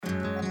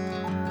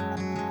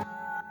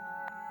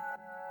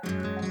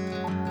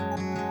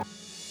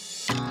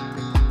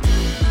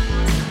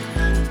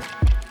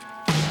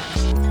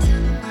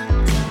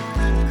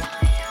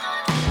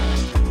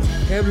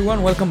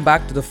everyone, welcome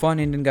back to the Fun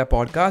Indian Guy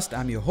podcast.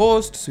 I'm your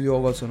host,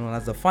 Suyog, also known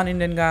as the Fun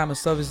Indian Guy. I'm a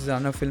service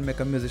designer,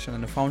 filmmaker, musician,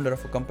 and a founder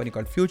of a company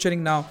called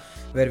Futuring Now,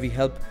 where we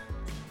help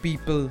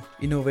people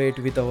innovate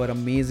with our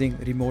amazing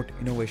remote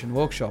innovation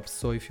workshops.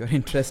 So if you're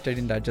interested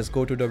in that, just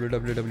go to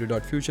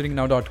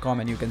www.futuringnow.com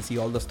and you can see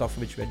all the stuff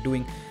which we're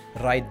doing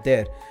right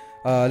there.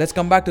 Let's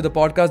come back to the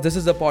podcast. This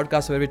is the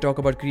podcast where we talk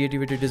about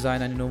creativity,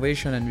 design, and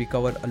innovation, and we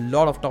cover a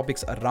lot of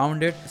topics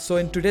around it. So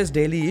in today's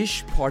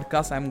daily-ish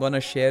podcast, I'm gonna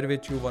share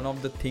with you one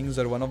of the things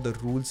or one of the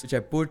rules which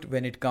I put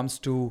when it comes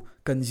to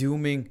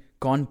consuming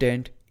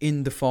content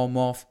in the form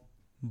of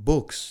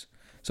books.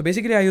 So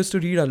basically, I used to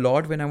read a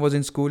lot when I was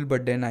in school,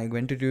 but then I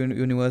went to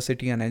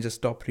university and I just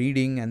stopped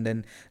reading. And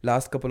then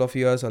last couple of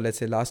years, or let's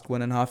say last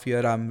 1.5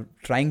 years, I'm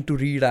trying to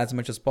read as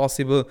much as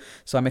possible.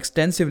 So I'm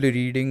extensively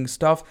reading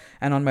stuff.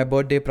 And on my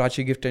birthday,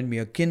 Prachi gifted me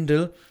a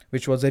Kindle,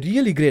 which was a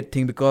really great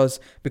thing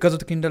because of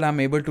the Kindle, I'm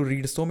able to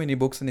read so many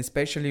books. And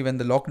especially when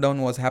the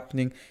lockdown was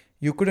happening,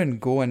 you couldn't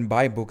go and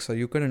buy books or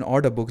you couldn't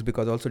order books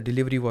because also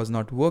delivery was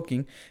not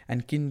working,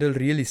 and Kindle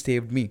really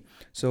saved me.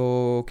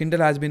 So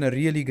Kindle has been a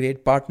really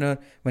great partner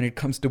when it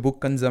comes to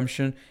book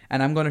consumption,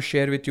 and I'm going to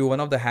share with you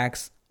one of the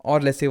hacks, or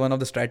let's say one of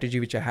the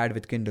strategy which I had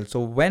with Kindle. So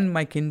when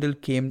my Kindle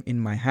came in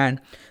my hand,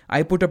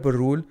 I put up a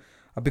rule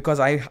because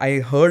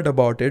I heard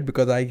about it,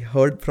 because I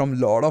heard from a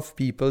lot of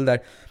people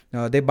that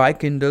they buy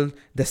Kindle,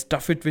 they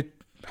stuff it with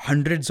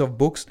hundreds of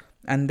books,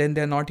 and then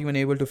they're not even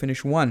able to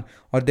finish one,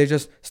 or they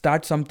just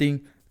start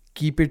something,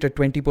 keep it at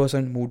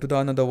 20%, move to the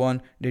another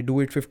one, they do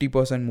it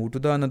 50%, move to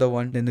the another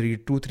one, then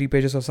read 2-3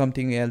 pages of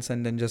something else,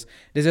 and then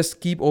they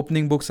just keep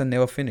opening books and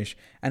never finish.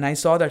 And I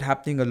saw that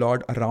happening a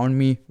lot around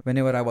me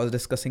whenever I was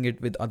discussing it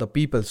with other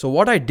people. So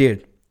what I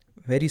did,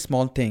 very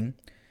small thing,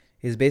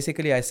 is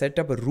basically I set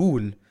up a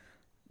rule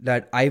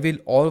that I will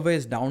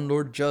always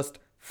download just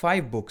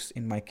 5 books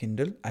in my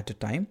Kindle at a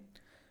time,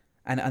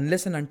 and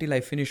unless and until I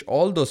finish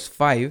all those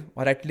 5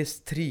 or at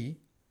least 3,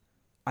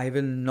 I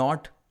will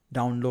not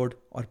download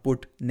or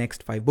put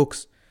next 5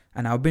 books.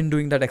 And I've been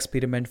doing that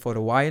experiment for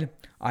a while.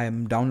 I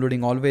am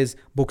downloading always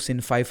books in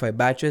 5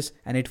 batches,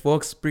 and it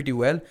works pretty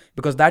well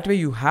because that way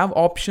you have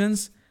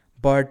options,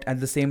 but at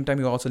the same time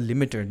you're also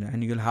limited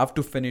and you'll have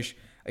to finish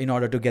in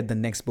order to get the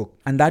next book.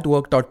 And that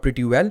worked out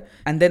pretty well.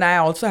 And then I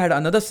also had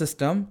another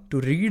system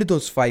to read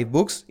those 5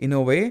 books in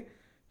a way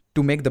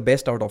to make the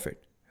best out of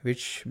it,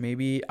 which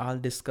maybe I'll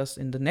discuss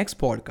in the next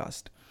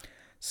podcast.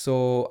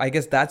 So I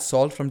guess that's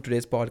all from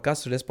today's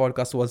podcast. Today's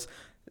podcast was,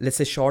 let's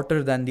say,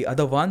 shorter than the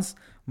other ones,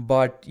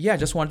 but yeah,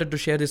 just wanted to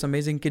share this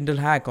amazing Kindle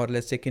hack, or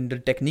let's say Kindle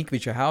technique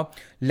which I have.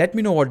 Let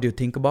me know what do you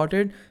think about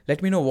it.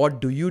 Let me know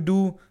what do you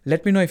do.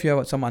 Let me know if you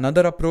have some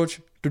another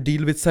approach to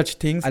deal with such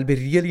things. I'll be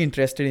really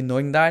interested in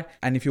knowing that.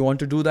 And if you want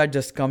to do that,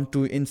 just come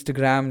to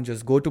Instagram,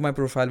 just go to my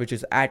profile, which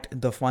is at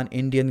the Fun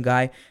Indian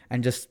Guy,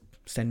 and just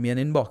send me an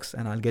inbox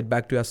and I'll get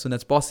back to you as soon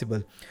as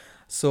possible.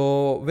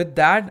 So with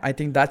that, I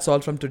think that's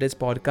all from today's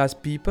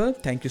podcast, people.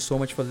 Thank you so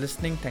much for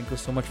listening. Thank you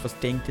so much for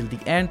staying till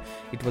the end.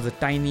 It was a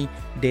tiny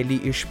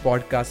daily-ish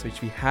podcast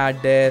which we had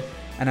there.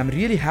 And I'm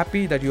really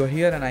happy that you're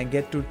here and I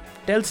get to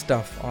tell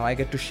stuff, or I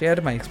get to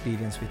share my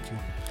experience with you.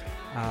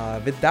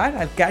 With that,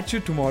 I'll catch you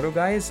tomorrow,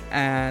 guys.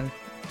 And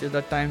till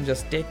that time,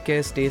 just take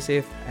care, stay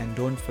safe, and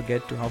don't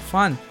forget to have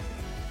fun.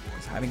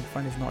 Because having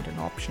fun is not an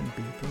option,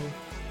 people.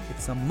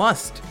 It's a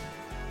must.